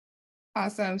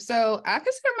Awesome. So I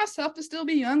consider myself to still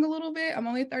be young a little bit. I'm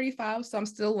only 35, so I'm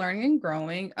still learning and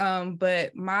growing.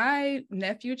 But my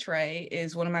nephew Trey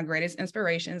is one of my greatest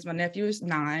inspirations. My nephew is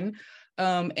 9.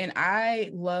 And I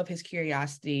love his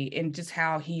curiosity and just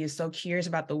how he is so curious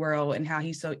about the world and how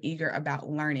he's so eager about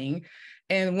learning.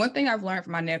 And one thing I've learned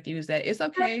from my nephew is that it's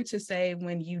okay to say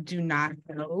when you do not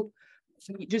know.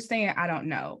 Just saying, I don't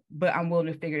know, but I'm willing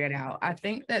to figure it out. I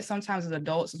think that sometimes as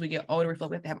adults, as we get older, we feel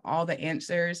like we have to have all the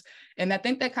answers. And I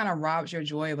think that kind of robs your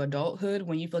joy of adulthood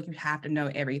when you feel like you have to know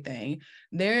everything.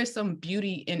 There is some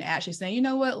beauty in actually saying, you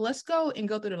know what, let's go and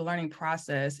go through the learning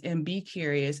process and be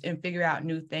curious and figure out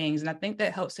new things. And I think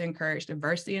that helps to encourage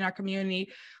diversity in our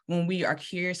community when we are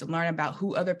curious to learn about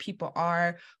who other people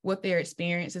are, what their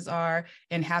experiences are,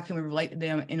 and how can we relate to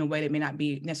them in a way that may not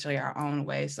be necessarily our own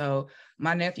way. So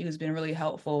my nephew has been really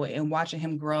helpful, and watching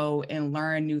him grow and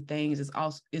learn new things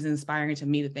is inspiring to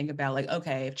me to think about, like,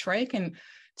 okay, if Trey can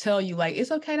tell you like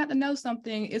it's okay not to know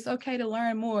something, it's okay to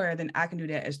learn more, then I can do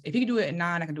that. If he can do it at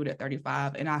 9, I can do it at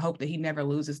 35. And I hope that he never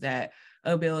loses that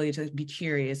ability to be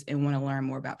curious and want to learn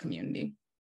more about community.